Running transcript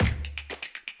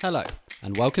Hello,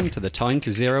 and welcome to the Time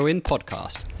to Zero In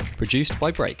podcast, produced by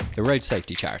Break, the road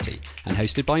safety charity, and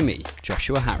hosted by me,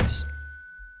 Joshua Harris.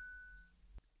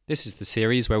 This is the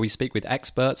series where we speak with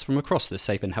experts from across the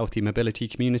safe and healthy mobility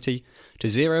community to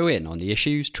zero in on the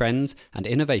issues, trends, and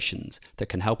innovations that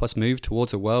can help us move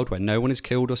towards a world where no one is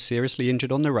killed or seriously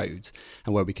injured on the roads,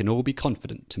 and where we can all be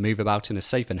confident to move about in a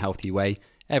safe and healthy way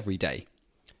every day.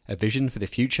 A vision for the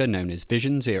future known as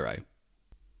Vision Zero.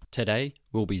 Today,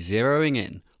 we'll be zeroing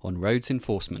in on roads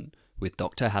enforcement with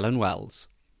Dr. Helen Wells.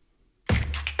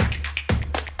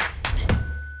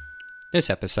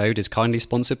 This episode is kindly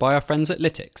sponsored by our friends at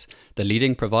Lytx, the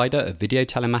leading provider of video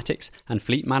telematics and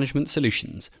fleet management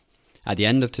solutions. At the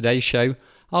end of today's show,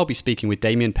 I'll be speaking with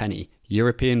Damien Penny,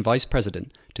 European Vice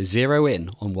President, to zero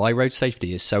in on why road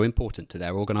safety is so important to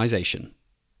their organisation.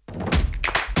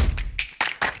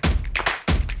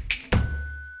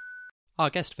 Our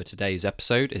guest for today's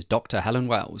episode is Dr. Helen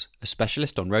Wells, a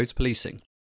specialist on roads policing.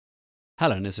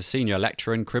 Helen is a senior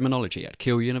lecturer in criminology at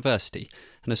Keele University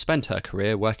and has spent her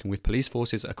career working with police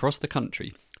forces across the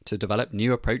country to develop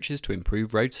new approaches to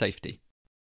improve road safety.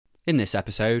 In this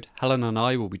episode, Helen and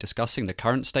I will be discussing the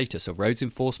current status of roads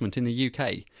enforcement in the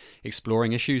UK,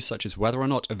 exploring issues such as whether or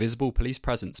not a visible police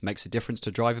presence makes a difference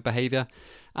to driver behaviour,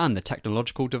 and the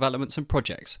technological developments and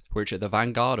projects which are at the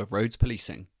vanguard of roads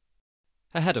policing.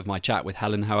 Ahead of my chat with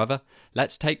Helen, however,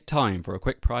 let's take time for a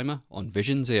quick primer on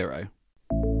Vision Zero.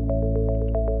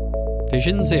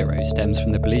 Vision Zero stems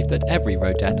from the belief that every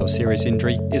road death or serious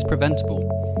injury is preventable.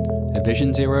 A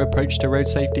Vision Zero approach to road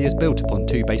safety is built upon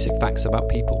two basic facts about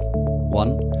people.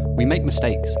 1, we make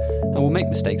mistakes, and will make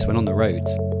mistakes when on the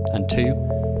roads. And 2,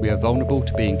 we are vulnerable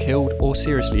to being killed or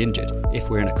seriously injured if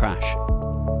we're in a crash.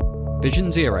 Vision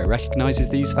Zero recognises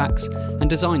these facts and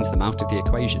designs them out of the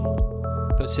equation.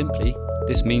 Put simply,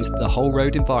 this means that the whole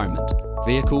road environment,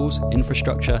 vehicles,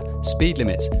 infrastructure, speed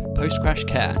limits, post-crash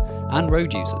care, and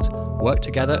road users work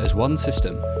together as one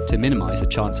system to minimise the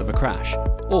chance of a crash,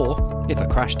 or, if a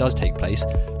crash does take place,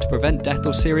 to prevent death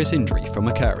or serious injury from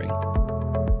occurring.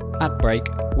 At Break,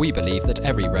 we believe that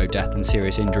every road death and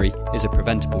serious injury is a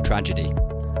preventable tragedy.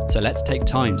 So let's take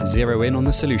time to zero in on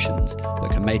the solutions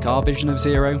that can make our vision of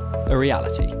zero a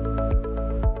reality.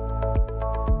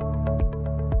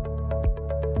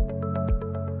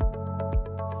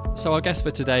 So our guest for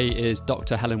today is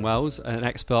Dr. Helen Wells, an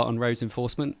expert on roads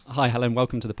enforcement. Hi Helen,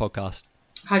 welcome to the podcast.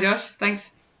 Hi Josh,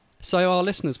 thanks. So our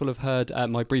listeners will have heard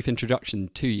my brief introduction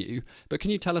to you, but can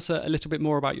you tell us a little bit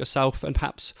more about yourself and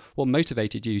perhaps what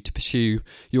motivated you to pursue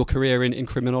your career in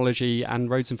criminology and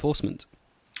roads enforcement?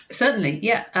 Certainly,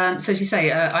 yeah. So as you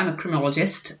say, I'm a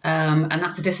criminologist, and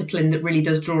that's a discipline that really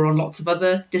does draw on lots of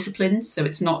other disciplines. So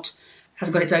it's not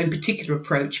hasn't got its own particular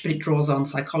approach, but it draws on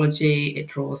psychology, it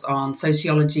draws on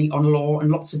sociology, on law,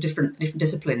 and lots of different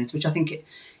disciplines, which I think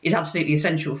is absolutely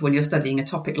essential for when you're studying a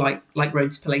topic like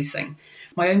roads policing.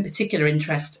 My own particular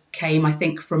interest came, I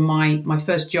think, from my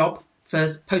first job,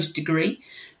 first post-degree,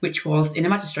 which was in a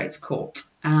magistrates court.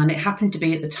 And it happened to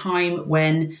be at the time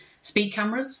when speed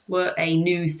cameras were a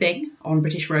new thing on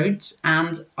British roads,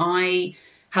 and I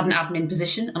had an admin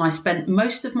position, and I spent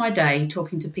most of my day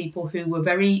talking to people who were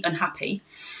very unhappy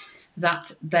that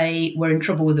they were in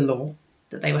trouble with the law,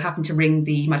 that they were having to ring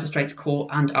the magistrates court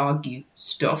and argue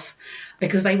stuff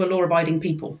because they were law-abiding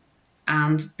people.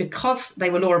 And because they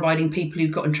were law-abiding people who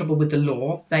got in trouble with the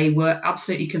law, they were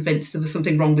absolutely convinced there was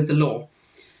something wrong with the law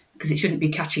because it shouldn't be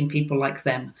catching people like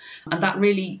them. And that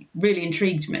really, really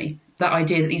intrigued me, that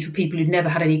idea that these were people who'd never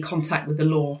had any contact with the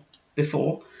law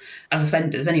before, as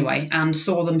offenders anyway, and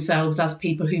saw themselves as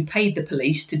people who paid the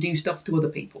police to do stuff to other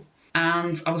people.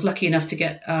 And I was lucky enough to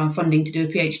get funding to do a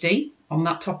PhD on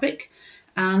that topic,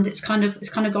 and it's kind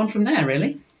of gone from there,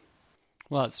 really.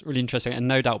 Well, that's really interesting, and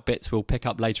no doubt bits we'll pick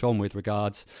up later on with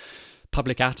regards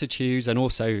public attitudes and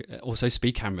also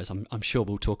speed cameras. I'm sure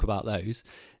we'll talk about those.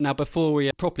 Now, before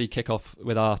we properly kick off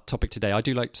with our topic today, I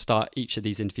do like to start each of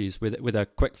these interviews with a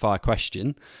quick fire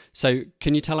question. So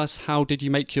can you tell us, how did you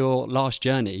make your last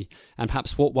journey, and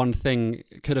perhaps what one thing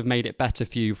could have made it better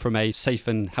for you from a safe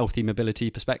and healthy mobility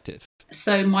perspective?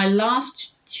 So my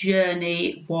last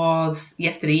journey was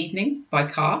yesterday evening by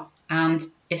car, and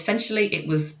essentially it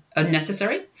was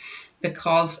unnecessary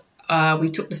because we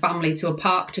took the family to a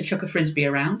park to chuck a frisbee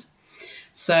around.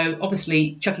 So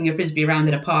obviously chucking a frisbee around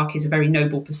in a park is a very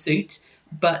noble pursuit,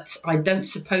 but I don't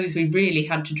suppose we really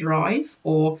had to drive,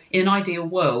 or in an ideal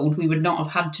world, we would not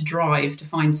have had to drive to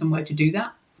find somewhere to do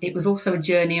that. It was also a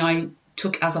journey I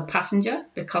took as a passenger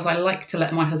because I like to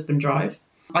let my husband drive.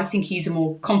 I think he's a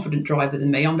more confident driver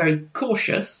than me. I'm very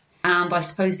cautious. And I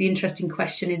suppose the interesting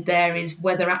question in there is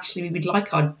whether actually we would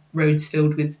like our roads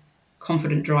filled with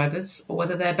confident drivers or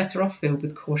whether they're better off filled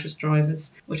with cautious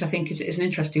drivers, which I think is an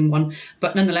interesting one.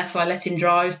 But nonetheless, I let him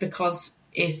drive because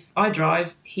if I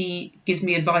drive, he gives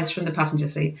me advice from the passenger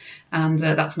seat, and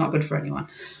that's not good for anyone.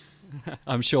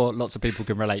 I'm sure lots of people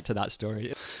can relate to that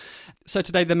story. So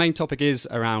today the main topic is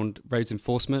around roads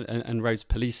enforcement and roads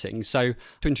policing. So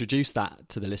to introduce that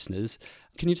to the listeners,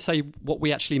 can you say what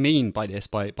we actually mean by this,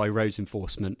 by roads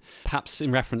enforcement, perhaps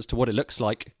in reference to what it looks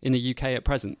like in the UK at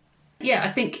present? Yeah, I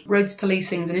think roads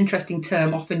policing is an interesting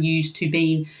term often used to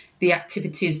mean the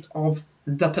activities of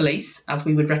the police as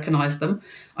we would recognise them.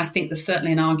 I think there's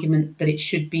certainly an argument that it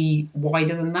should be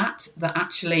wider than that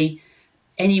actually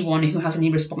anyone who has any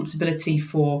responsibility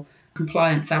for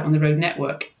compliance out on the road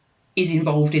network is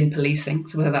involved in policing.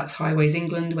 So whether that's Highways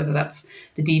England, whether that's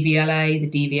the DVLA,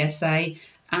 the DVSA,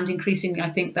 and increasingly I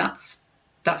think that's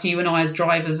you and I as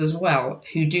drivers as well,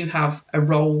 who do have a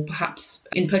role perhaps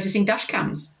in purchasing dash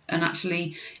cams and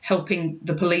actually helping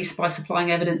the police by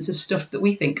supplying evidence of stuff that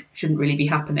we think shouldn't really be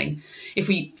happening. If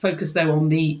we focus though on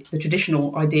the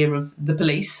traditional idea of the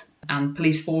police and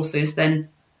police forces, then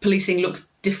policing looks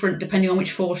different depending on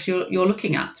which force you're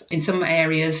looking at. In some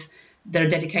areas, there are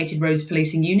dedicated roads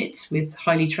policing units with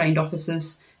highly trained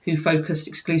officers who focus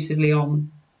exclusively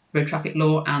on road traffic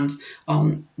law and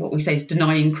on what we say is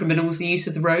denying criminals the use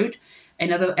of the road.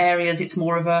 In other areas, it's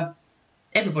more of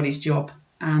everybody's job,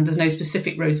 and there's no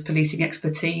specific roads policing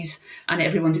expertise, and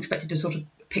everyone's expected to sort of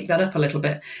pick that up a little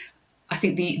bit. I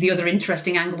think the other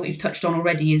interesting angle that you've touched on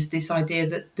already is this idea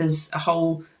that there's a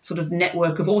whole sort of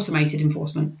network of automated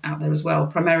enforcement out there as well,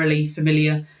 primarily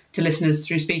familiar to listeners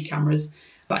through speed cameras.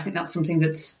 But I think that's something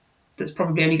that's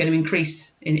probably only going to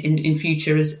increase in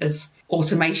future as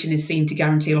automation is seen to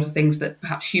guarantee a lot of things that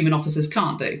perhaps human officers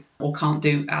can't do or can't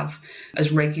do as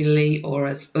regularly or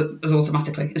as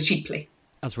automatically, as cheaply.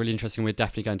 That's really interesting. We're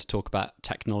definitely going to talk about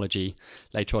technology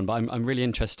later on, but I'm really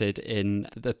interested in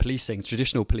the policing,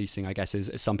 traditional policing, I guess,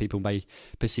 as some people may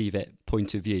perceive it,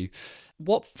 point of view.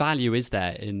 What value is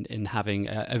there in having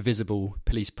a visible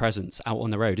police presence out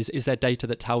on the road? Is there data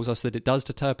that tells us that it does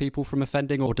deter people from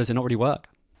offending, or does it not really work?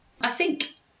 I think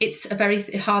it's a very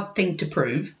hard thing to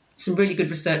prove. Some really good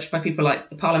research by people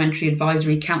like the Parliamentary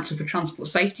Advisory Council for Transport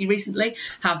Safety recently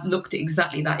have looked at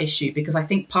exactly that issue, because I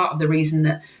think part of the reason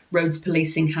that roads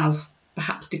policing has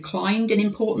perhaps declined in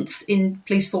importance in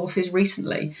police forces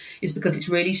recently is because it's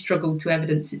really struggled to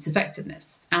evidence its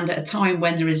effectiveness. And at a time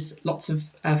when there is lots of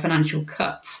financial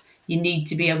cuts, you need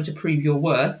to be able to prove your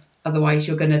worth, otherwise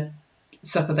you're going to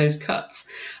suffer those cuts.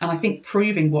 And I think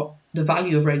proving what the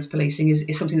value of roads policing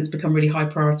is something that's become really high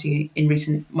priority in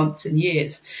recent months and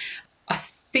years. I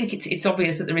think it's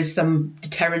obvious that there is some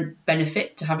deterrent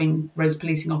benefit to having roads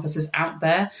policing officers out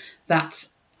there. That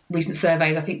recent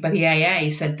surveys, I think by the AA,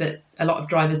 said that a lot of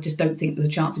drivers just don't think there's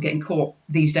a chance of getting caught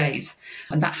these days.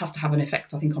 And that has to have an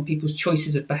effect, I think, on people's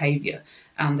choices of behaviour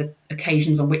and the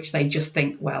occasions on which they just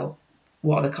think, well,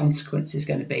 what are the consequences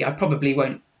going to be? I probably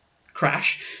won't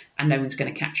crash and no one's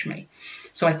going to catch me.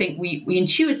 So I think we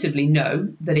intuitively know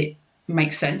that it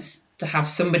makes sense to have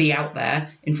somebody out there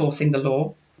enforcing the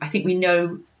law. I think we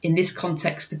know in this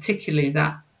context particularly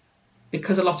that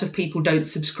because a lot of people don't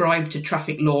subscribe to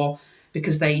traffic law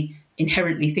because they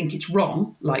inherently think it's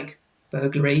wrong, like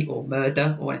burglary or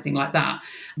murder or anything like that,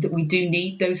 that we do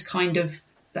need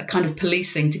that kind of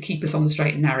policing to keep us on the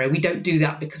straight and narrow. We don't do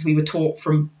that because we were taught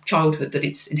from childhood that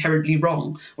it's inherently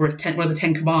wrong or one of the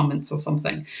 10 commandments or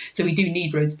something. So we do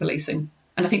need roads policing.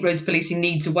 And I think roads policing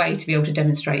needs a way to be able to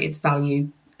demonstrate its value,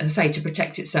 as I say, to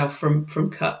protect itself from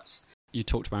cuts. You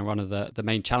talked about one of the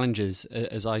main challenges,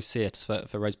 as I see it,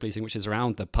 for roads policing, which is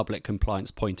around the public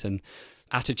compliance point and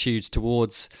attitudes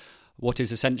towards what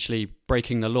is essentially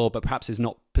breaking the law, but perhaps is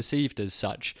not perceived as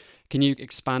such. Can you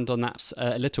expand on that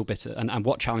a little bit and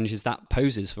what challenges that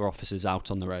poses for officers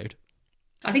out on the road?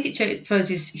 I think it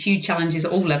poses huge challenges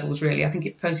at all levels, really. I think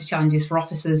it poses challenges for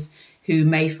officers who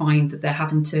may find that they're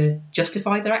having to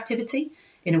justify their activity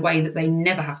in a way that they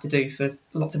never have to do for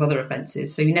lots of other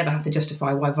offences. So you never have to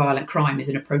justify why violent crime is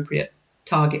an appropriate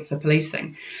target for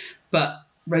policing. But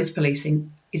roads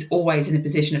policing is always in a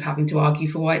position of having to argue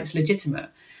for why it's legitimate.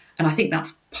 And I think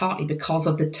that's partly because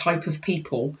of the type of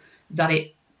people that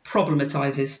it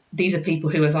problematises. These are people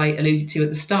who, as I alluded to at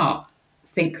the start,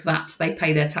 think that they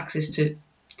pay their taxes to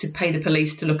pay the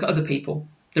police to look at other people,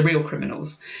 the real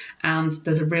criminals. And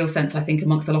there's a real sense, I think,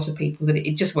 amongst a lot of people that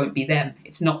it just won't be them.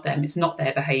 It's not them. It's not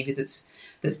their behaviour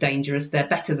that's dangerous. They're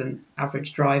better than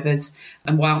average drivers.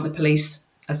 And why aren't the police,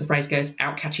 as the phrase goes,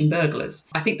 out catching burglars?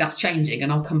 I think that's changing,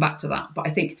 and I'll come back to that. But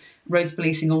I think roads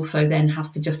policing also then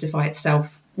has to justify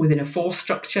itself within a force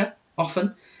structure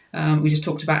often. We just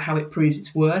talked about how it proves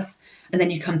its worth. And then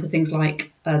you come to things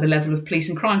like the level of police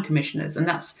and crime commissioners. And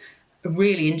that's a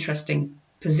really interesting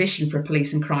position for a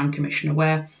police and crime commissioner,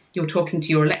 where you're talking to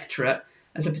your electorate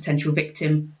as a potential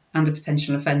victim and a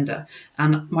potential offender.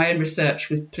 And my own research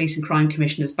with police and crime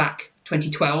commissioners back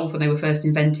 2012, when they were first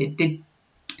invented, did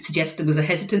suggest there was a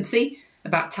hesitancy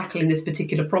about tackling this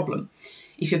particular problem.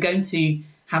 If you're going to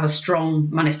have a strong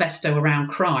manifesto around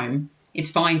crime, it's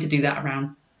fine to do that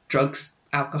around drugs,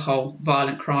 alcohol,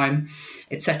 violent crime,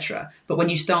 etc. But when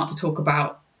you start to talk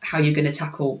about how you're going to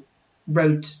tackle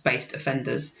road-based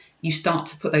offenders, you start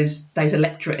to put those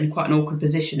electorate in quite an awkward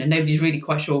position, and nobody's really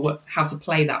quite sure how to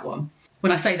play that one.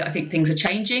 When I say that I think things are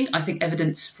changing, I think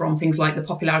evidence from things like the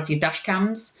popularity of dash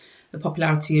cams, the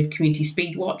popularity of community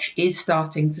speed watch is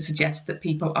starting to suggest that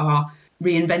people are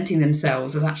reinventing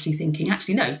themselves as actually thinking,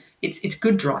 no, it's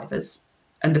good drivers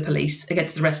and the police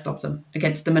against the rest of them,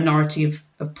 against the minority of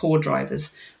poor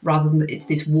drivers, rather than it's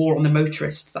this war on the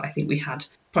motorist that I think we had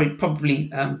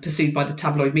probably pursued by the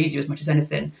tabloid media as much as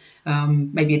anything,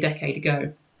 maybe a decade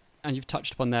ago. And you've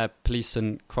touched upon their police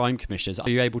and crime commissioners. Are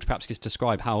you able to perhaps just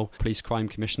describe how police crime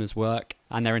commissioners work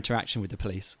and their interaction with the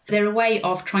police? They're a way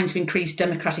of trying to increase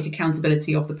democratic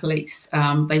accountability of the police.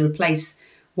 They replace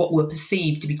what were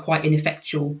perceived to be quite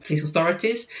ineffectual police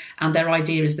authorities, and the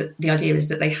idea is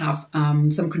that they have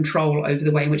some control over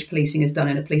the way in which policing is done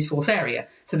in a police force area.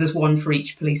 So there's one for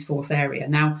each police force area.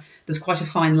 Now, there's quite a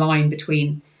fine line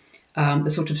between the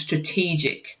sort of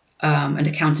strategic and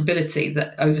accountability,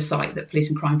 that oversight that police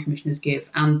and crime commissioners give,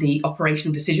 and the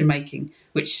operational decision making,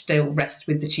 which still rests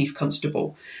with the chief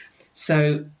constable.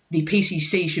 So the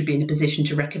PCC should be in a position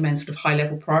to recommend sort of high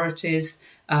level priorities,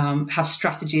 have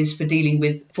strategies for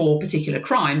dealing for particular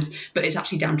crimes, but it's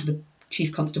actually down to the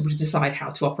chief constable to decide how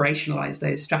to operationalise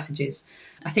those strategies.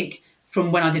 I think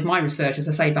from when I did my research, as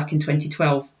I say, back in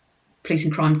 2012, police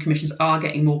and crime commissioners are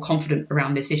getting more confident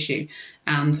around this issue.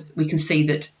 And we can see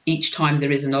that each time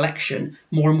there is an election,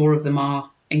 more and more of them are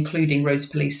including roads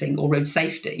policing or road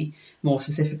safety, more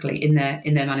specifically, in their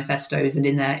manifestos and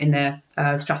in their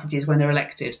strategies when they're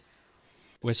elected.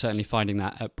 We're certainly finding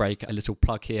that at Brake. A little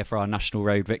plug here for our National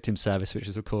Road Victim Service, which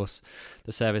is, of course,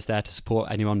 the service there to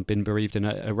support anyone been bereaved in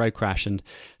a road crash. And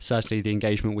certainly the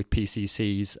engagement with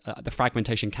PCCs, the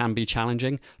fragmentation can be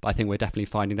challenging, but I think we're definitely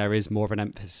finding there is more of an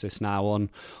emphasis now on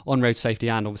road safety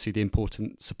and obviously the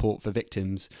important support for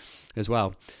victims as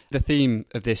well. The theme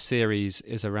of this series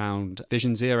is around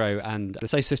Vision Zero and the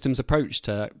Safe Systems approach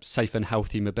to safe and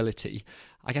healthy mobility.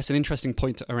 I guess an interesting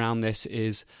point around this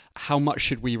is how much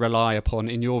should we rely upon,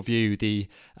 in your view, the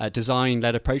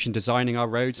design-led approach in designing our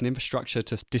roads and infrastructure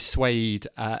to dissuade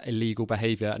illegal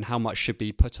behaviour, and how much should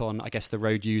be put on, I guess, the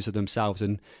road user themselves,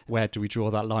 and where do we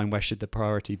draw that line? Where should the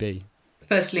priority be?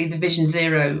 Firstly, the Vision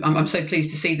Zero, I'm so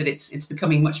pleased to see that it's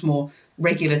becoming much more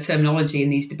regular terminology in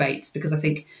these debates, because I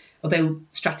think although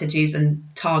strategies and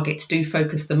targets do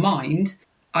focus the mind,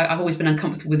 I've always been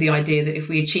uncomfortable with the idea that if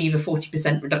we achieve a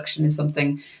 40% reduction in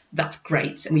something, that's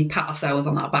great, and we pat ourselves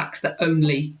on our backs that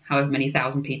only however many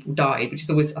thousand people died, which is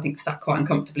always, I think, sat quite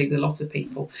uncomfortably with a lot of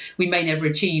people. We may never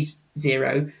achieve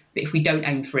zero, but if we don't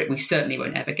aim for it, we certainly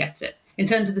won't ever get it. In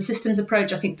terms of the systems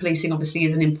approach, I think policing obviously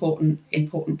is an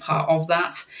important part of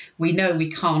that. We know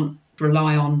we can't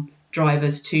rely on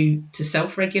drivers to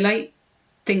self-regulate.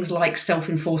 Things like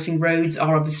self-enforcing roads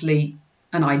are obviously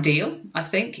an ideal, I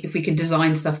think. If we could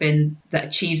design stuff in that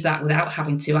achieves that without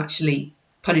having to actually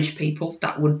punish people,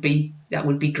 that would be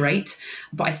great.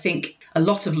 But I think a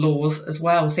lot of laws as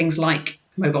well, things like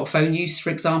mobile phone use, for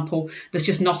example, there's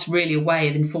just not really a way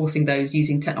of enforcing those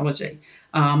using technology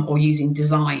or using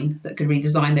design that could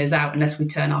redesign those out, unless we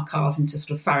turn our cars into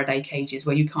sort of Faraday cages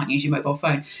where you can't use your mobile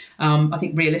phone. I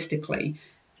think realistically,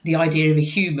 the idea of a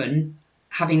human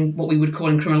having what we would call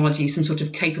in criminology some sort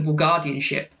of capable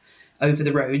guardianship over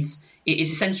the roads, it is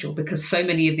essential, because so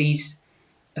many of these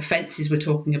offences we're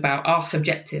talking about are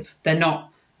subjective. They're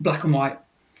not black and white.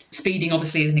 Speeding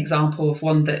obviously is an example of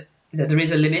one that there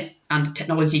is a limit and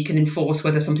technology can enforce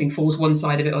whether something falls one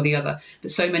side of it or the other.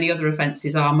 But so many other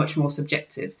offences are much more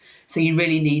subjective. So you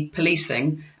really need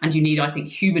policing, and you need, I think,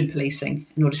 human policing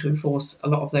in order to enforce a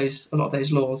lot of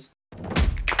those laws.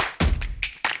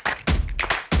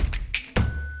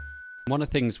 One of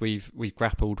the things we've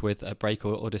grappled with at Brake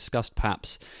or discussed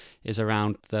perhaps is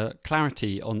around the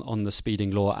clarity on the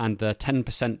speeding law and the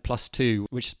 10% plus 2,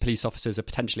 which police officers are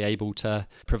potentially able to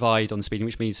provide on speeding,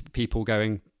 which means people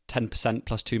going 10%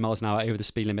 plus 2 miles an hour over the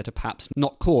speed limit are perhaps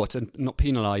not caught and not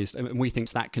penalised. And we think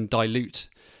that can dilute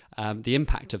the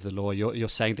impact of the law. You're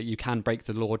saying that you can break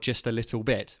the law just a little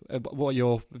bit. What are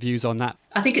your views on that?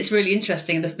 I think it's really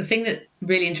interesting. The thing that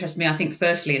really interested me, I think,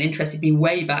 firstly, and interested me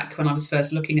way back when I was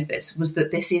first looking at this, was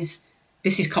that this is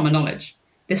common knowledge,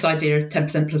 this idea of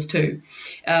 10% plus 2,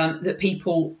 that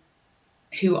people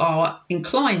who are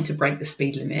inclined to break the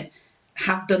speed limit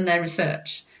have done their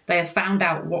research. They have found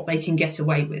out what they can get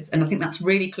away with. And I think that's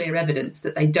really clear evidence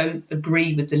that they don't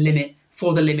agree with the limit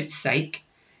for the limit's sake.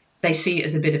 They see it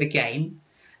as a bit of a game,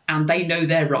 and they know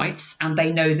their rights, and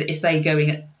they know that if they're going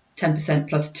at 10%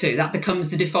 plus 2, that becomes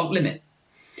the default limit.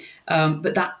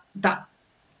 But that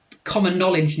common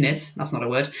knowledgeness, that's not a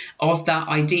word, of that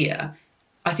idea,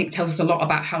 I think tells us a lot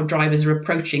about how drivers are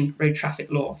approaching road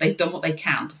traffic law. They've done what they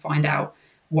can to find out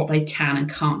what they can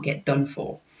and can't get done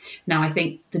for. Now, I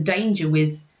think the danger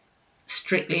with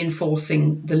strictly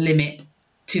enforcing the limit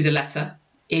to the letter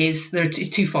is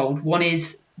twofold. One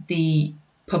is the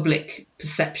public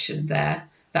perception there,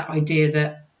 that idea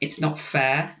that it's not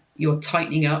fair, you're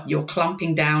tightening up, you're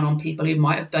clamping down on people who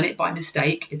might have done it by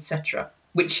mistake, etc.,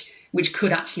 which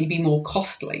could actually be more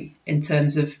costly in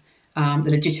terms of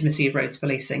the legitimacy of roads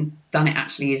policing than it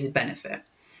actually is a benefit.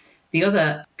 The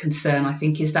other concern, I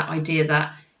think, is that idea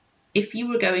that if you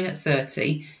were going at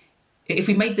 30, if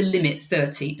we made the limit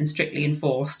 30 and strictly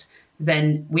enforced,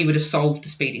 then we would have solved the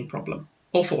speeding problem,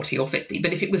 or 40 or 50,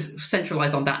 but if it was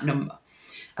centralised on that number.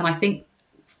 And I think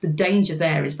the danger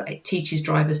there is that it teaches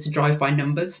drivers to drive by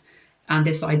numbers, and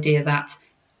this idea that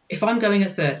if I'm going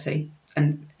at 30,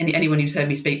 and anyone who's heard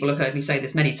me speak will have heard me say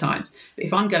this many times, but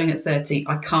if I'm going at 30,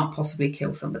 I can't possibly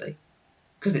kill somebody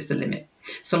because it's the limit.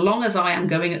 So long as I am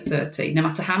going at 30, no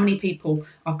matter how many people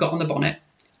I've got on the bonnet,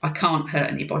 I can't hurt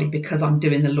anybody because I'm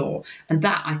doing the law. And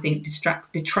that, I think,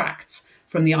 detracts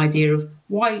from the idea of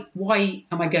why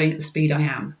am I going at the speed I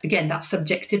am? Again, that's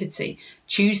subjectivity.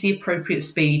 Choose the appropriate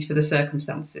speed for the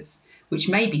circumstances, which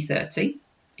may be 30,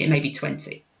 it may be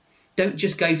 20. Don't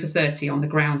just go for 30 on the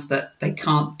grounds that they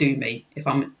can't do me if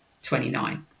I'm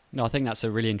 29. No, I think that's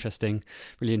a really interesting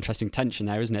tension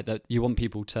there, isn't it? That you want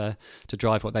people to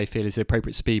drive what they feel is the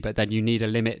appropriate speed, but then you need a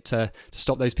limit to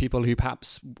stop those people who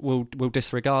perhaps will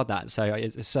disregard that. So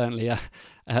it's certainly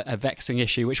a vexing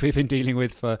issue, which we've been dealing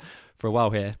with for a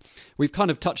while here. We've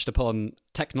kind of touched upon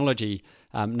technology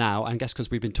now, I guess because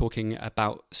we've been talking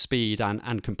about speed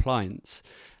and compliance.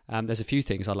 There's a few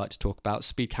things I'd like to talk about.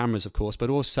 Speed cameras, of course, but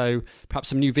also perhaps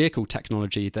some new vehicle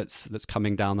technology that's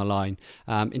coming down the line.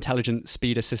 Intelligent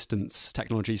speed assistance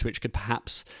technologies, which could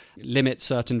perhaps limit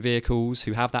certain vehicles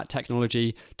who have that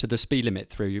technology to the speed limit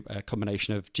through a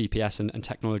combination of GPS and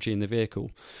technology in the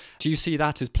vehicle. Do you see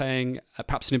that as playing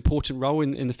perhaps an important role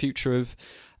in the future of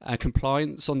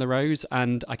compliance on the roads?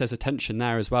 And there's a tension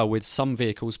there as well, with some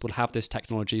vehicles will have this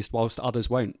technology whilst others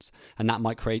won't, and that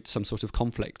might create some sort of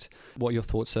conflict. What are your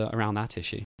thoughts around that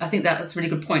issue? I think that's a really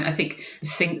good point. I think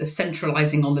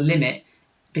centralising on the limit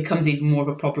becomes even more of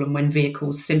a problem when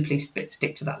vehicles simply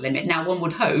stick to that limit. Now, one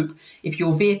would hope if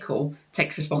your vehicle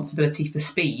takes responsibility for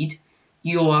speed,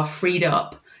 you are freed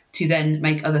up to then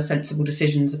make other sensible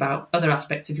decisions about other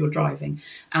aspects of your driving,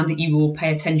 and that you will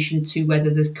pay attention to whether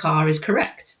the car is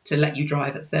correct to let you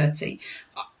drive at 30.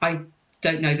 I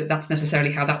don't know that that's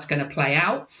necessarily how that's going to play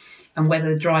out, and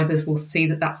whether drivers will see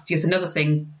that that's just another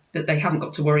thing that they haven't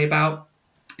got to worry about.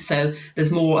 So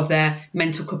there's more of their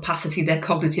mental capacity, their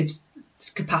cognitive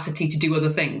capacity to do other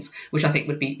things, which I think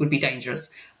would be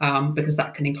dangerous, because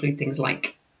that can include things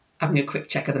like having a quick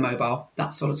check of the mobile,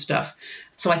 that sort of stuff.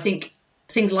 So I think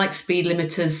things like speed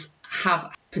limiters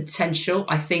have potential.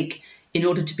 I think in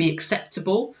order to be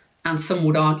acceptable, and some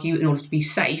would argue in order to be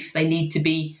safe, they need to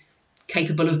be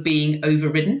capable of being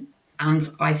overridden. And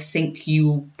I think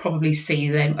you'll probably see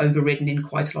them overridden in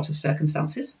quite a lot of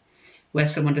circumstances where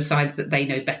someone decides that they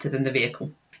know better than the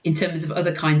vehicle. In terms of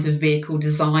other kinds of vehicle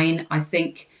design, I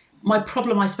think my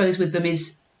problem, I suppose, with them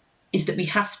is that we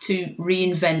have to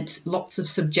reinvent lots of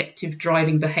subjective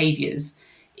driving behaviours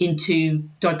into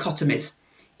dichotomies,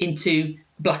 into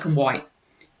black and white,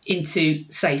 into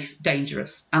safe,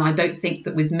 dangerous. And I don't think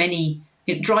that with many,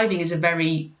 driving is a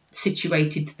very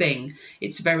situated thing.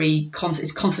 It's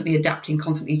constantly adapting,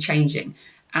 constantly changing.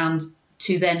 And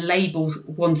to then label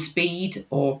one speed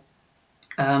or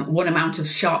one amount of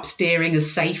sharp steering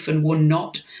as safe and one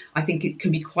not, I think it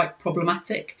can be quite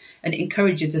problematic, and it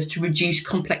encourages us to reduce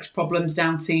complex problems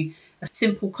down to a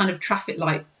simple kind of traffic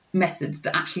light methods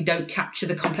that actually don't capture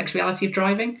the complex reality of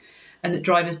driving, and that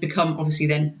drivers become obviously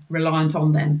then reliant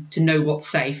on them to know what's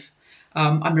safe.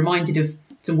 I'm reminded of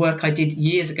some work I did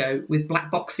years ago with black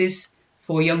boxes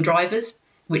for young drivers,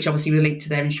 which obviously were linked to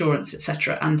their insurance,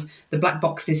 etc. And the black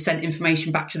boxes sent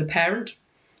information back to the parent,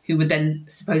 who would then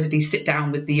supposedly sit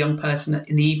down with the young person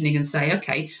in the evening and say,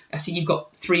 OK, I see you've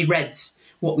got 3 reds.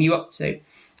 What were you up to?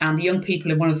 And the young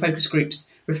people in one of the focus groups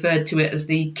referred to it as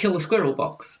the kill the squirrel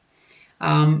box,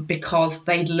 because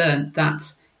they'd learned that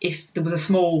if there was a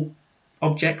small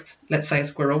object, let's say a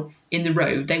squirrel, in the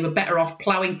road, they were better off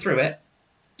ploughing through it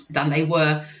than they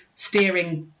were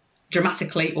steering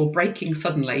dramatically or braking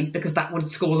suddenly, because that would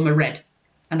score them a red.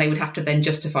 And they would have to then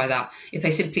justify that. If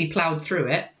they simply ploughed through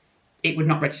it, it would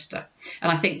not register.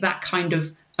 And I think that kind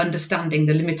of understanding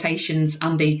the limitations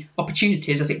and the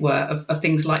opportunities, as it were, of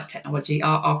things like technology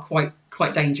are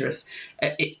quite dangerous.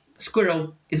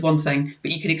 Squirrel is one thing, but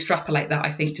you can extrapolate that,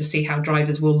 I think, to see how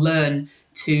drivers will learn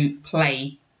to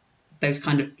play those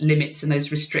kind of limits and those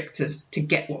restrictors to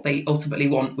get what they ultimately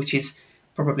want, which is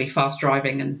probably fast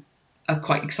driving and a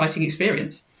quite exciting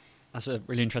experience. That's a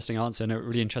really interesting answer and a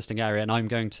really interesting area. And I'm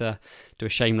going to do a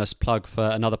shameless plug for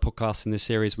another podcast in this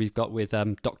series we've got with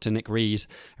Dr. Nick Reed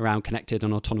around connected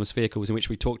and autonomous vehicles, in which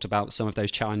we talked about some of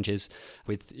those challenges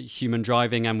with human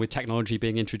driving and with technology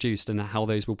being introduced and how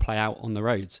those will play out on the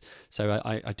roads. So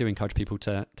I do encourage people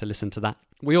to listen to that.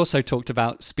 We also talked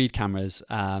about speed cameras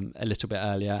a little bit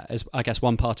earlier as, I guess,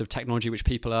 one part of technology which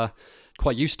people are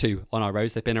quite used to on our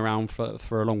roads. They've been around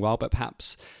for a long while, but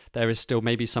perhaps there is still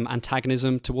maybe some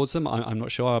antagonism towards them. I'm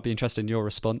not sure. I'll be interested in your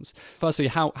response. Firstly,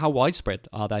 how widespread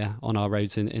are they on our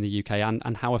roads in the UK,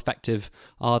 and how effective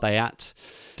are they at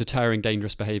deterring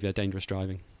dangerous behaviour, dangerous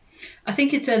driving? I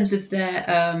think in terms of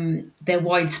their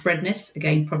widespreadness,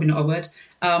 again, probably not a word,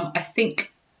 I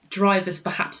think drivers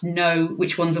perhaps know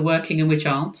which ones are working and which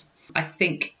aren't. I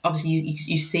think obviously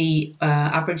you see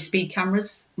average speed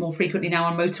cameras more frequently now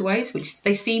on motorways, which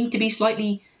they seem to be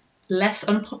slightly less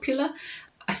unpopular.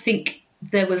 I think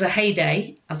there was a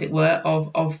heyday, as it were,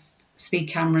 of speed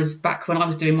cameras back when I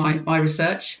was doing my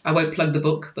research. I won't plug the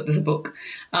book, but there's a book.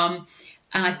 And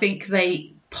I think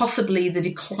the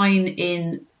decline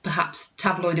in perhaps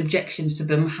tabloid objections to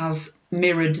them has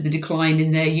mirrored the decline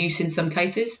in their use in some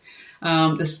cases.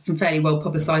 There's some fairly well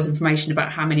publicised information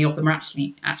about how many of them are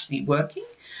actually working.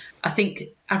 I think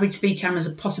average speed cameras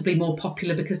are possibly more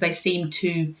popular because they seem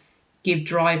to give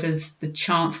drivers the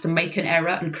chance to make an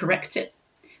error and correct it.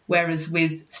 Whereas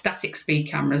with static speed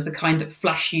cameras, the kind that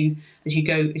flash you as you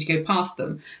go past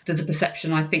them, there's a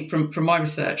perception, I think, from my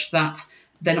research, that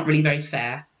they're not really very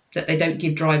fair, that they don't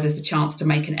give drivers the chance to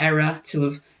make an error, to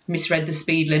have misread the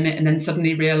speed limit and then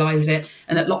suddenly realise it,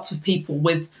 and that lots of people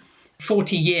with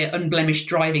 40-year unblemished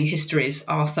driving histories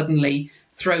are suddenly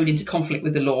thrown into conflict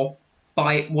with the law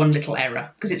by one little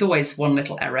error, because it's always one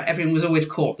little error. Everyone was always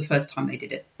caught the first time they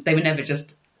did it. They were never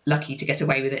just lucky to get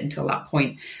away with it until that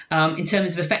point. In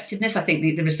terms of effectiveness, I think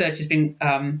the research has been,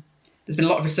 there's been a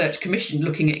lot of research commissioned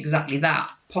looking at exactly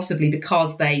that, possibly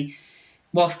because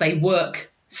whilst they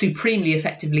work supremely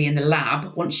effectively in the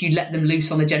lab, once you let them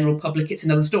loose on the general public, it's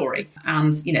another story.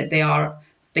 And,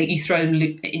 you throw them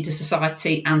into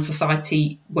society, and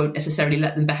society won't necessarily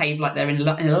let them behave like they're in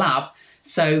a lab.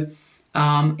 So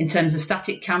in terms of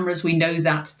static cameras, we know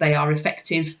that they are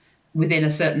effective within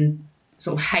a certain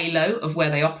sort of halo of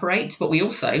where they operate, but we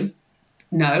also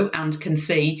know and can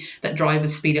see that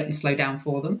drivers speed up and slow down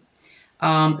for them.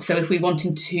 So if we're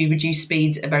wanting to reduce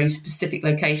speeds at a very specific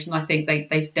location, I think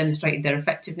they've demonstrated their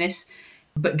effectiveness.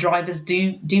 But drivers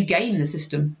do game the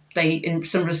system. In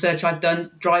some research I've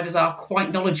done, drivers are quite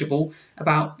knowledgeable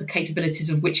about the capabilities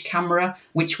of which camera,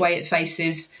 which way it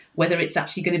faces, whether it's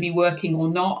actually going to be working or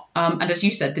not. And as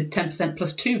you said, the 10%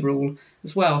 plus 2 rule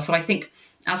as well. So I think,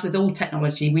 as with all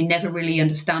technology, we never really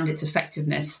understand its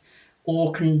effectiveness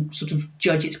or can sort of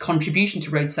judge its contribution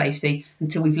to road safety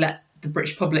until we've let the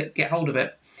British public get hold of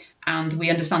it. And we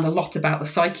understand a lot about the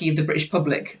psyche of the British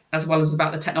public as well as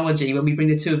about the technology when we bring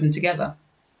the two of them together.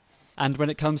 And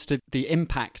when it comes to the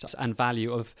impact and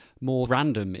value of more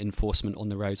random enforcement on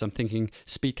the roads, I'm thinking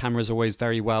speed cameras are always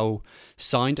very well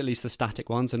signed, at least the static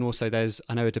ones. And also there's,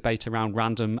 I know, a debate around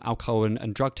random alcohol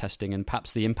and drug testing and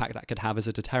perhaps the impact that could have as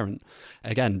a deterrent.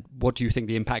 Again, what do you think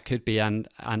the impact could be, and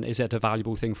is it a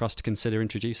valuable thing for us to consider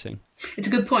introducing? It's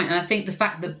a good point. And I think the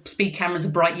fact that speed cameras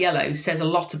are bright yellow says a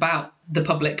lot about the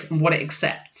public and what it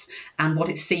accepts and what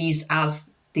it sees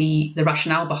as the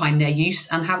rationale behind their use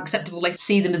and how acceptable they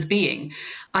see them as being.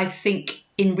 I think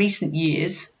in recent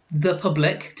years, the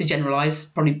public, to generalise,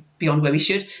 probably beyond where we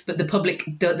should, but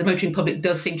the motoring public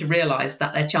does seem to realise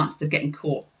that their chances of getting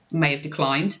caught may have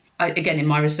declined. Again, in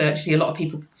my research, I see a lot of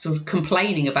people sort of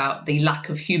complaining about the lack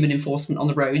of human enforcement on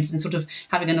the roads and sort of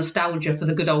having a nostalgia for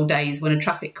the good old days when a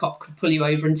traffic cop could pull you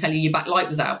over and tell you your back light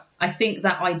was out. I think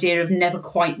that idea of never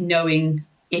quite knowing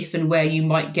if and where you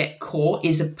might get caught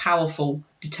is a powerful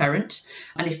deterrent.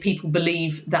 And if people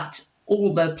believe that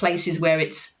all the places where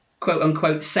it's quote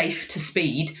unquote safe to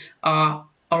speed are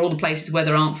all the places where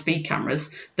there aren't speed cameras,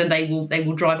 then they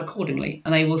will drive accordingly,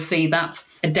 and they will see that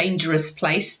a dangerous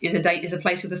place is a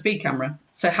place with a speed camera.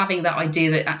 So having that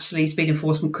idea that actually speed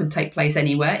enforcement could take place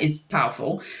anywhere is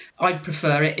powerful. I'd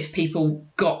prefer it if people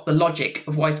got the logic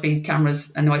of why speed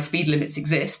cameras and why speed limits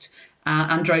exist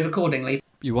and drove accordingly.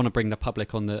 You want to bring the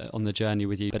public on the journey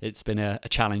with you, but it's been a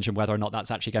challenge, and whether or not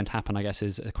that's actually going to happen, I guess,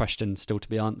 is a question still to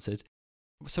be answered.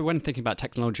 So when thinking about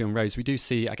technology on roads, we do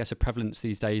see, I guess, a prevalence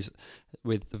these days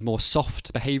with more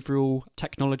soft behavioural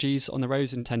technologies on the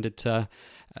roads intended to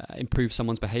improve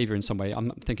someone's behaviour in some way.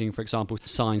 I'm thinking, for example,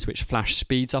 signs which flash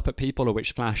speeds up at people, or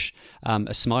which flash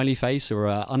a smiley face or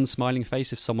an unsmiling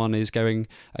face if someone is going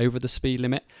over the speed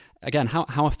limit. Again,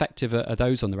 how effective are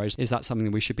those on the roads? Is that something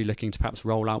that we should be looking to perhaps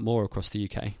roll out more across the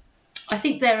UK? I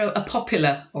think they're a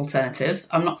popular alternative.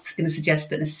 I'm not going to suggest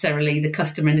that necessarily the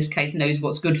customer in this case knows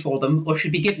what's good for them or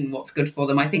should be given what's good for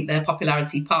them. I think their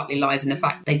popularity partly lies in the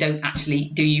fact they don't actually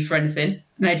do you for anything.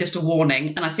 They're just a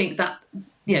warning. And I think that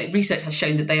research has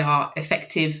shown that they are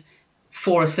effective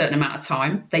for a certain amount of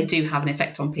time. They do have an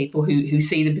effect on people who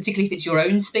see them, particularly if it's your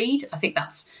own speed. I think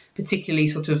that's particularly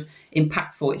sort of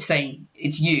impactful. It's saying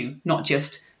it's you, not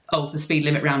just, oh, the speed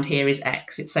limit around here is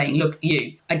X. It's saying, look,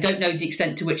 you. I don't know the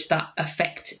extent to which that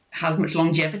effect has much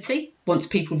longevity once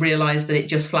people realise that it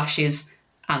just flashes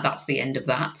and that's the end of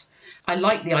that. I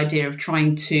like the idea of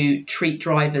trying to treat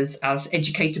drivers as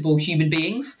educatable human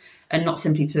beings and not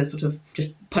simply to sort of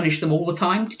just punish them all the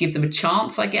time, to give them a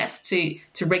chance, I guess,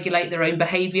 to regulate their own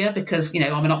behaviour, because,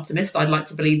 I'm an optimist. I'd like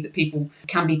to believe that people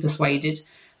can be persuaded.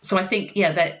 So I think,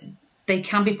 that they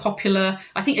can be popular.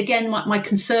 I think, again, my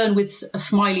concern with a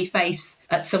smiley face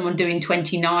at someone doing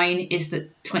 29 is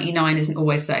that 29 isn't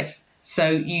always safe. So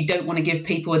you don't want to give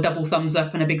people a double thumbs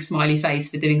up and a big smiley face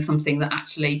for doing something that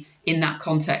actually, in that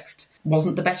context,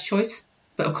 wasn't the best choice.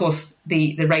 But of course,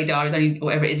 the radar is only,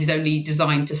 whatever it is only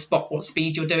designed to spot what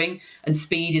speed you're doing, and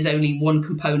speed is only one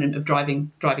component of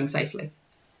driving safely.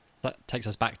 That takes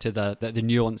us back to the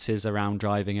nuances around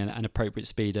driving and appropriate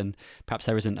speed, and perhaps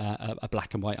there isn't a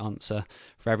black and white answer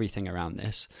for everything around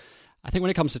this. I think when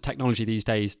it comes to technology these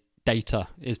days, data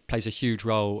plays a huge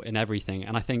role in everything,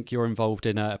 and I think you're involved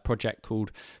in a project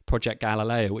called Project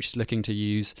Galileo, which is looking to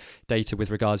use data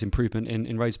with regards improvement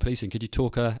in roads policing. Could you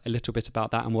talk a little bit about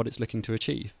that and what it's looking to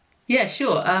achieve? Yeah,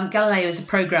 sure. Galileo is a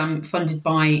programme funded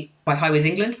by Highways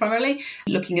England primarily,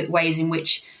 looking at ways in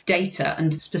which data,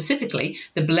 and specifically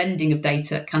the blending of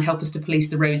data, can help us to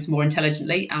police the roads more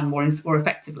intelligently and more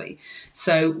effectively.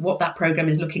 So what that programme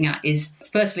is looking at is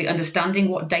firstly understanding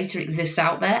what data exists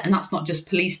out there, and that's not just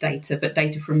police data, but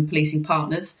data from policing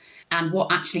partners, and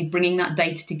what actually bringing that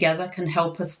data together can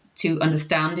help us to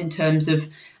understand in terms of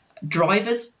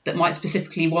drivers that might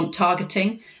specifically want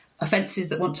targeting, offences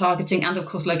that want targeting, and of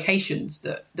course locations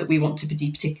that we want to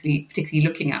be particularly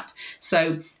looking at.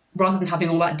 So rather than having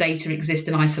all that data exist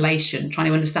in isolation, trying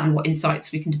to understand what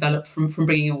insights we can develop from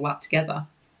bringing all that together.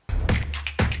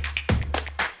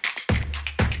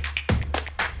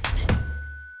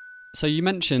 So you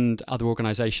mentioned other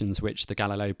organisations which the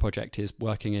Galileo project is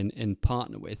working in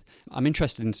partner with. I'm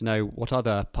interested to know what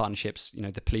other partnerships,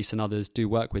 the police and others do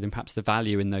work with, and perhaps the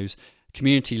value in those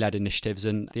community-led initiatives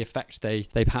and the effect they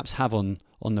perhaps have on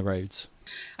the roads.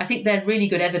 I think they're really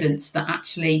good evidence that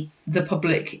actually the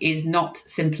public is not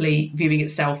simply viewing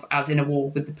itself as in a war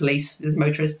with the police, as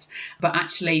motorists, but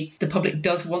actually the public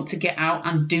does want to get out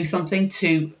and do something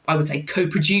to, I would say,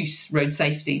 co-produce road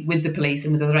safety with the police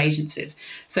and with other agencies.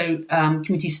 So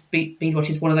Community Speedwatch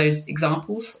is one of those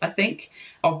examples, I think,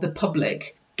 of the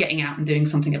public getting out and doing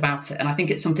something about it. And I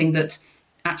think it's something that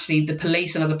actually the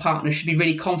police and other partners should be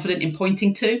really confident in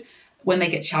pointing to when they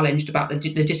get challenged about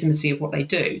the legitimacy of what they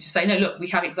do, to say, no, look, we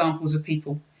have examples of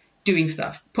people doing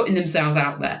stuff, putting themselves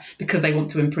out there because they want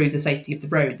to improve the safety of the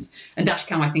roads. And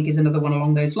Dashcam, I think, is another one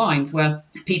along those lines, where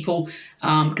people,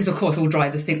 because of course all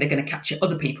drivers think they're going to capture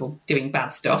other people doing bad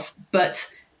stuff, but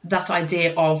that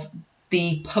idea of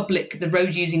the public, the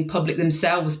road using public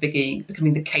themselves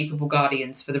becoming the capable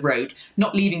guardians for the road,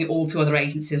 not leaving it all to other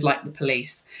agencies like the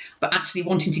police, but actually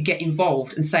wanting to get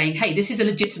involved and saying, hey, this is a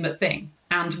legitimate thing.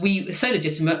 And it's so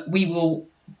legitimate, we will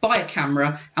buy a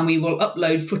camera and we will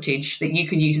upload footage that you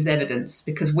can use as evidence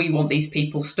because we want these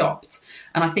people stopped.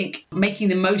 And I think making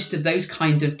the most of those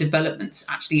kind of developments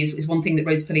actually is one thing that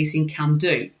roads policing can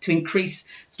do to increase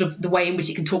sort of the way in which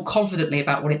it can talk confidently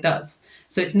about what it does.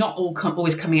 So it's not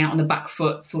always coming out on the back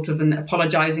foot sort of and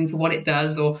apologising for what it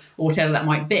does or whatever that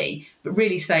might be, but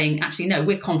really saying, actually, no,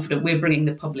 we're confident, we're bringing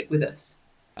the public with us.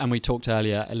 And we talked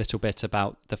earlier a little bit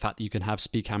about the fact that you can have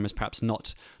speed cameras perhaps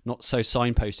not so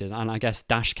signposted. And I guess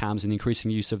dash cams and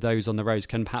increasing use of those on the roads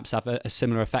can perhaps have a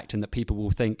similar effect in that people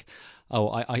will think, oh,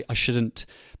 I shouldn't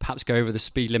perhaps go over the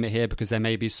speed limit here because there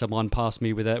may be someone past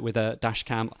me with a dash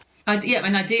cam.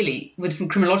 Ideally, from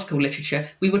criminological literature,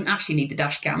 we wouldn't actually need the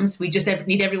dash cams. We just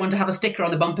need everyone to have a sticker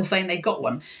on the bumper saying they've got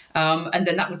one. And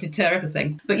then that would deter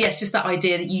everything. But yes, just that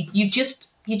idea that you're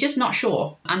just not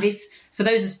sure. And if for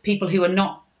those people who are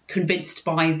not convinced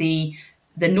by the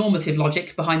normative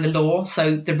logic behind the law,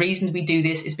 so the reason we do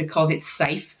this is because it's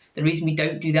safe. The reason we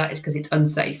don't do that is because it's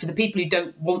unsafe. For the people who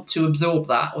don't want to absorb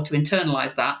that or to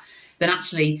internalise that, then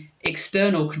actually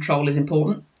external control is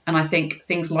important. And I think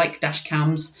things like dash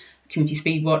cams, community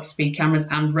speed watch, speed cameras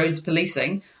and roads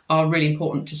policing are really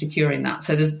important to securing that.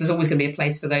 So there's always going to be a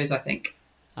place for those, I think.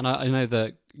 And I know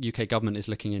the UK government is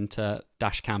looking into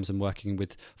dash cams and working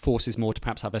with forces more to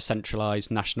perhaps have a centralised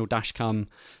national dash cam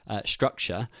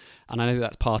structure. And I know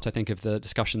that's part, I think, of the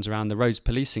discussions around the roads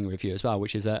policing review as well,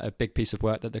 which is a big piece of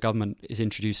work that the government is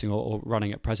introducing or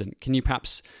running at present. Can you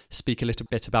perhaps speak a little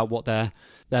bit about what they're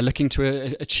looking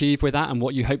to achieve with that and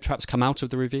what you hope to perhaps come out of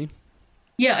the review?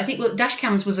 Yeah, I think dash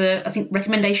cams was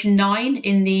recommendation 9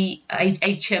 in the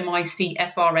HMIC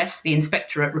FRS, the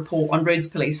Inspectorate report on roads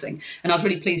policing, and I was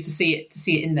really pleased to see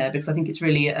it in there because I think it's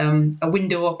really a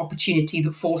window of opportunity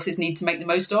that forces need to make the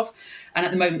most of. And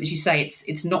at the moment, as you say,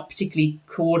 it's not particularly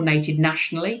coordinated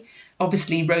nationally.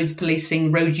 Obviously, roads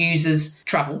policing, road users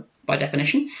travel by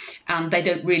definition, and they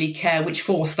don't really care which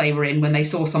force they were in when they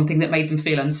saw something that made them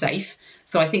feel unsafe.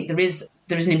 So I think there is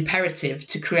an imperative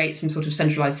to create some sort of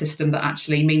centralised system that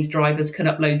actually means drivers can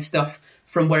upload stuff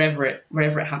from wherever it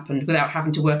happened without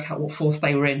having to work out what force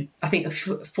they were in. I think the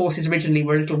forces originally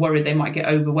were a little worried they might get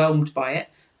overwhelmed by it,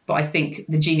 but I think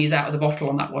the genie's out of the bottle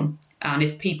on that one. And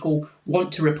if people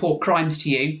want to report crimes to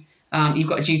you, you've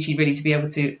got a duty really to be able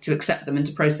to accept them and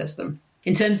to process them.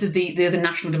 In terms of the other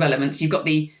national developments, you've got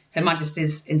the Her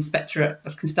Majesty's Inspectorate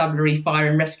of Constabulary Fire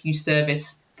and Rescue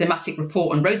Service thematic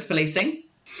report on roads policing,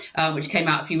 which came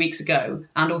out a few weeks ago,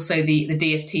 and also the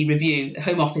DFT review, the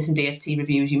Home Office and DFT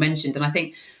review, as you mentioned. And I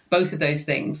think both of those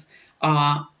things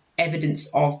are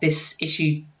evidence of this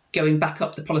issue going back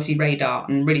up the policy radar,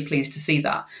 and really pleased to see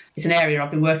that. It's an area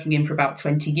I've been working in for about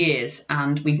 20 years,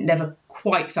 and we've never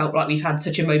quite felt like we've had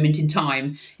such a moment in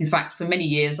time. In fact, for many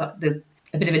years, a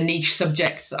bit of a niche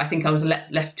subject I think I was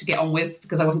left to get on with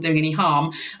because I wasn't doing any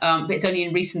harm. But it's only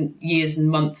in recent years and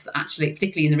months, actually,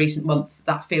 particularly in the recent months,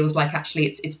 that feels like actually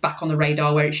it's back on the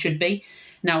radar where it should be.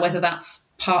 Now, whether that's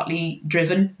partly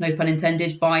driven, no pun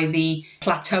intended, by the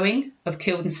plateauing of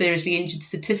killed and seriously injured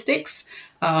statistics,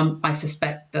 I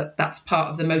suspect that that's part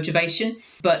of the motivation.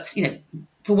 But,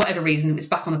 for whatever reason, it's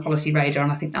back on the policy radar,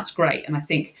 and I think that's great. And I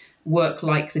think work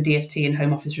like the DFT and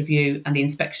Home Office review and the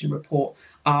inspection report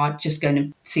are just going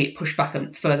to see it pushed back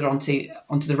and further onto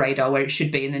the radar where it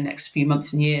should be in the next few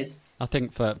months and years. I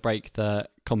think for Break, the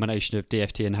combination of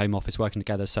DFT and Home Office working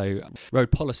together, so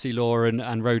road policy law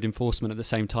and road enforcement at the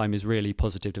same time, is really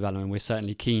positive development. We're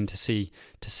certainly keen to see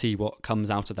what comes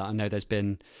out of that. I know there's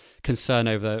been concern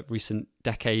over recent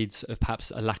decades of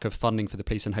perhaps a lack of funding for the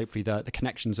police, and hopefully the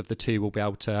connections of the two will be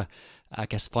able to, I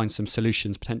guess, find some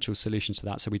potential solutions to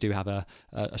that, so we do have a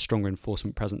stronger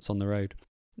enforcement presence on the road.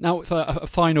 Now, for a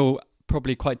final,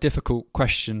 probably quite difficult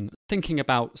question, thinking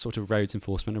about sort of roads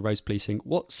enforcement and roads policing,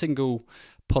 what single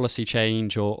policy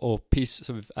change or piece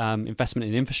of investment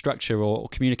in infrastructure or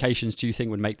communications do you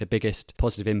think would make the biggest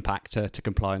positive impact to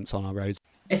compliance on our roads?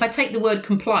 If I take the word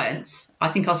compliance, I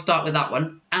think I'll start with that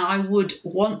one. And I would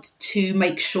want to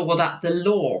make sure that the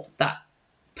law that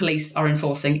police are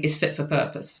enforcing is fit for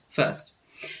purpose first.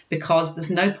 Because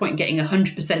there's no point in getting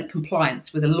 100%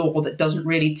 compliance with a law that doesn't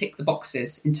really tick the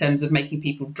boxes in terms of making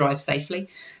people drive safely.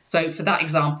 So for that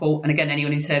example, and again,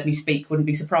 anyone who's heard me speak wouldn't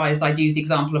be surprised, I'd use the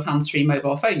example of hands-free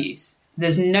mobile phone use.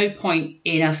 There's no point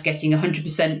in us getting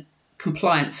 100%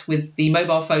 compliance with the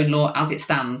mobile phone law as it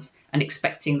stands and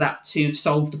expecting that to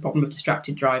solve the problem of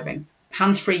distracted driving.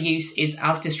 Hands-free use is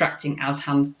as distracting as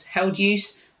handheld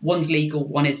use. One's legal,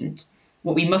 one isn't.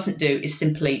 What we mustn't do is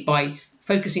simply, by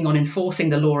focusing on enforcing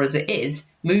the law as it is,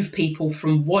 move people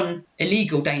from one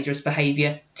illegal dangerous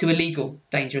behaviour to illegal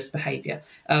dangerous behaviour.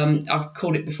 I've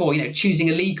called it before, choosing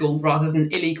a legal rather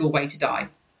than illegal way to die.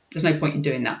 There's no point in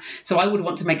doing that. So I would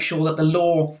want to make sure that the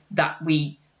law that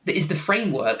is the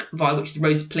framework via which the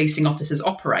roads policing officers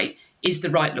operate is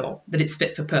the right law, that it's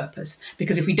fit for purpose.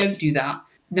 Because if we don't do that,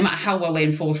 no matter how well they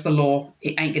enforce the law,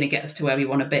 it ain't going to get us to where we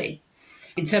want to be.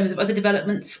 In terms of other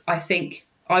developments, I think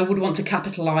I would want to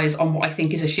capitalise on what I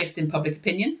think is a shift in public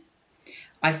opinion.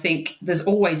 I think there's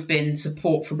always been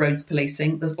support for roads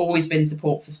policing. There's always been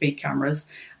support for speed cameras.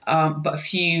 But a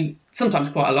few, sometimes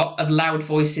quite a lot, of loud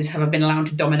voices have been allowed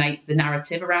to dominate the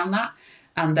narrative around that.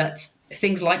 And that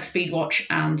things like Speedwatch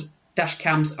and dash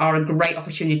cams are a great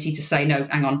opportunity to say, no,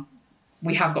 hang on,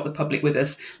 we have got the public with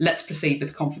us. Let's proceed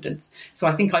with confidence. So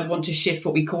I think I'd want to shift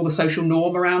what we call the social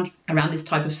norm around this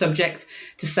type of subject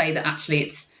to say that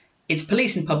actually it's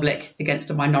police and public against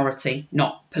a minority,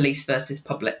 not police versus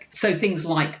public. So things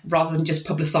like, rather than just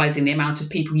publicising the amount of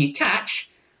people you catch,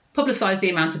 publicise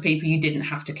the amount of people you didn't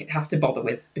have to bother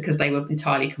with because they were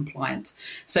entirely compliant.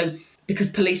 So because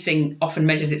policing often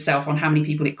measures itself on how many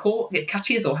people it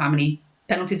catches or how many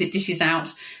penalties it dishes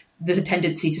out, there's a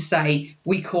tendency to say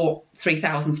we caught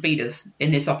 3,000 speeders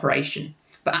in this operation.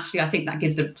 But actually, I think that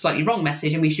gives the slightly wrong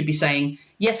message, and we should be saying,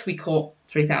 yes, we caught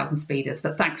 3,000 speeders,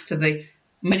 but thanks to the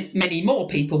many more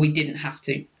people we didn't have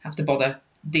to bother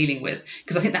dealing with,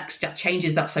 because I think that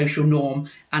changes that social norm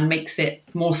and makes it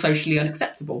more socially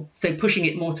unacceptable. So pushing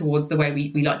it more towards the way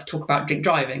we like to talk about drink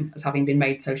driving as having been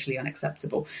made socially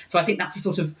unacceptable. So I think that's a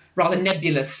sort of rather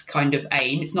nebulous kind of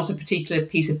aim. It's not a particular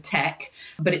piece of tech,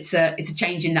 but it's a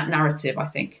change in that narrative, I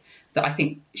think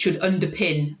should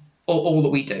underpin all that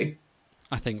we do.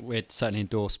 I think we'd certainly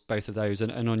endorse both of those.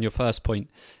 And on your first point,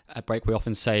 at Brake, we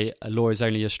often say a law is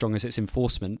only as strong as its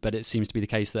enforcement, but it seems to be the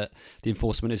case that the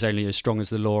enforcement is only as strong as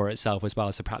the law itself as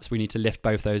well. So perhaps we need to lift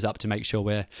both those up to make sure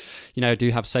we're, do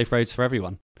have safe roads for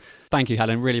everyone. Thank you,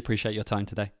 Helen. Really appreciate your time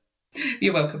today.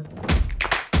 You're welcome.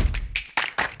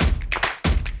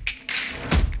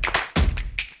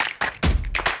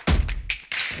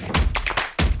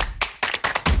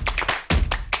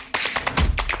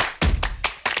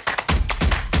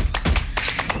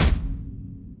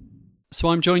 So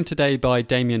I'm joined today by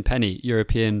Damien Penny,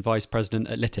 European Vice President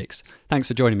at Lytx. Thanks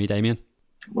for joining me, Damien.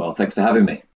 Well, thanks for having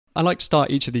me. I like to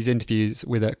start each of these interviews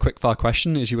with a quickfire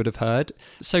question, as you would have heard.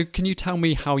 So can you tell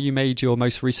me how you made your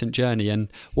most recent journey and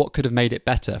what could have made it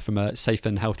better from a safe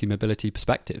and healthy mobility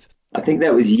perspective? I think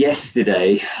that was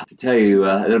yesterday. To tell you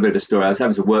a little bit of a story, I was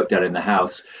having some work done in the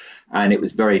house and it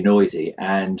was very noisy.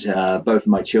 And both of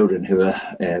my children, who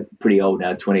are pretty old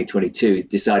now, 20, 22,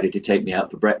 decided to take me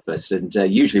out for breakfast. And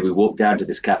usually we walk down to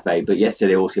this cafe, but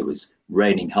yesterday also it was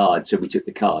raining hard, so we took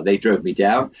the car. They drove me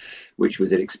down, which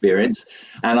was an experience.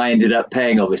 And I ended up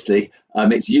paying, obviously.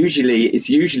 It's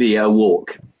usually a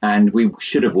walk, and we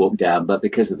should have walked down, but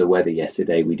because of the weather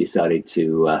yesterday, we decided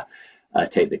to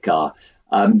take the car.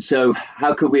 So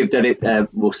how could we have done it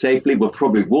more safely? Well,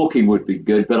 probably walking would be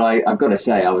good, but I've got to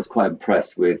say I was quite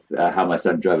impressed with how my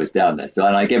son drove us down there. So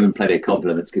and I gave him plenty of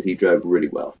compliments because he drove really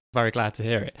well. Very glad to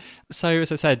hear it. So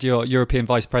as I said, you're European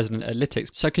Vice President at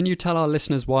Lytx. So can you tell our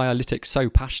listeners why are Lytx so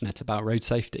passionate about road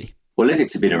safety? Well,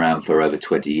 Lytx has been around for over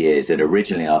 20 years, and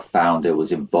originally our founder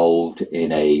was involved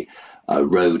in a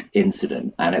road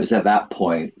incident. And it was at that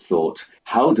point thought,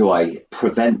 how do I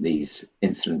prevent these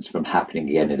incidents from happening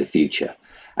again in the future?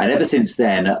 And ever since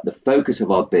then, the focus of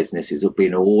our business has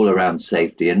been all around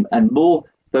safety and more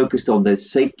focused on the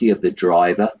safety of the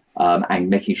driver and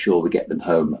making sure we get them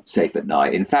home safe at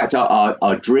night. In fact,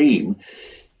 our dream,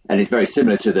 and it's very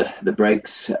similar to the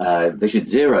Brakes Vision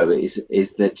Zero,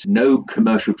 is that no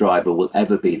commercial driver will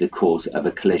ever be the cause of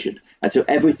a collision. And so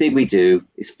everything we do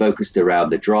is focused around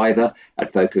the driver and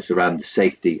focused around the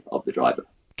safety of the driver.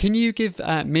 Can you give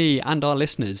me and our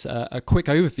listeners a quick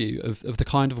overview of the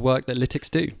kind of work that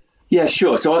Lytx do? Yeah,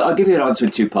 sure. So I'll give you an answer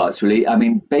in two parts, really. I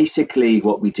mean, basically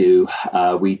what we do,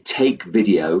 we take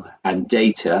video and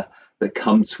data that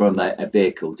comes from a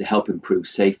vehicle to help improve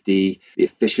safety, the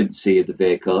efficiency of the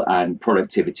vehicle and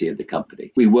productivity of the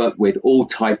company. We work with all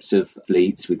types of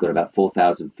fleets. We've got about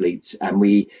 4,000 fleets, and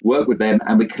we work with them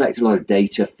and we collect a lot of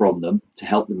data from them to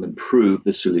help them improve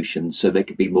the solutions so they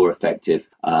can be more effective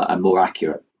and more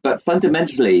accurate. But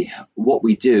fundamentally, what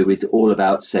we do is all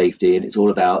about safety and it's all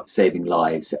about saving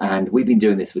lives. And we've been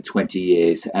doing this for 20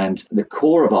 years. And the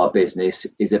core of our business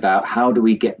is about how do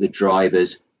we get the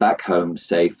drivers back home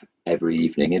safe every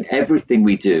evening. And everything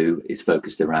we do is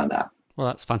focused around that. Well,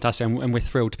 that's fantastic. And we're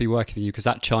thrilled to be working with you because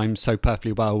that chimes so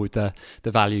perfectly well with the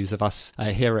values of us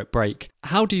here at Brake.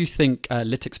 How do you think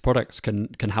Lytx products can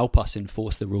help us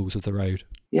enforce the rules of the road?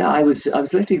 Yeah, I was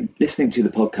listening to the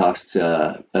podcast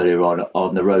earlier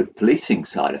on the road policing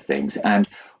side of things. And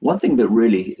one thing that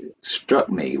really struck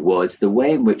me was the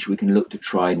way in which we can look to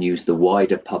try and use the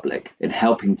wider public in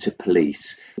helping to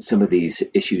police some of these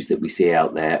issues that we see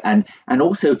out there. And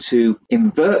also to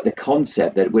invert the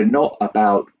concept that we're not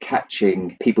about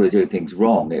catching people who are doing things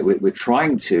wrong. We're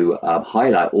trying to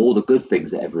highlight all the good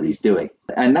things that everybody's doing.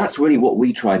 And that's really what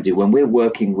we try and do when we're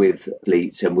working with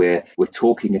fleets and we're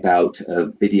talking about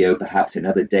video, perhaps and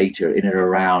other data in and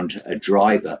around a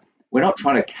driver. We're not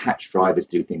trying to catch drivers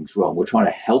do things wrong. We're trying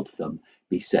to help them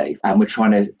be safe. And we're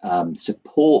trying to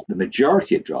support the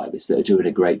majority of drivers that are doing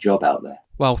a great job out there.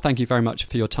 Well, thank you very much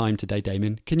for your time today,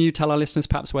 Damien. Can you tell our listeners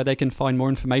perhaps where they can find more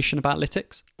information about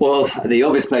Lytx? Well, the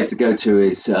obvious place to go to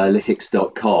is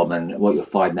lytx.com, and what you'll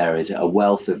find there is a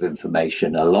wealth of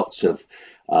information, lots of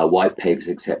white papers,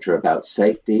 etc., about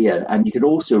safety. And you can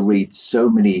also read so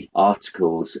many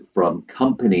articles from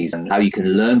companies and how you can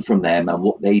learn from them and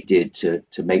what they did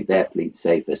to make their fleet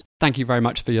safer. Thank you very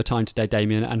much for your time today,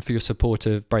 Damien, and for your support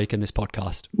of Brake in this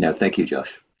podcast. No, thank you,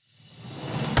 Josh.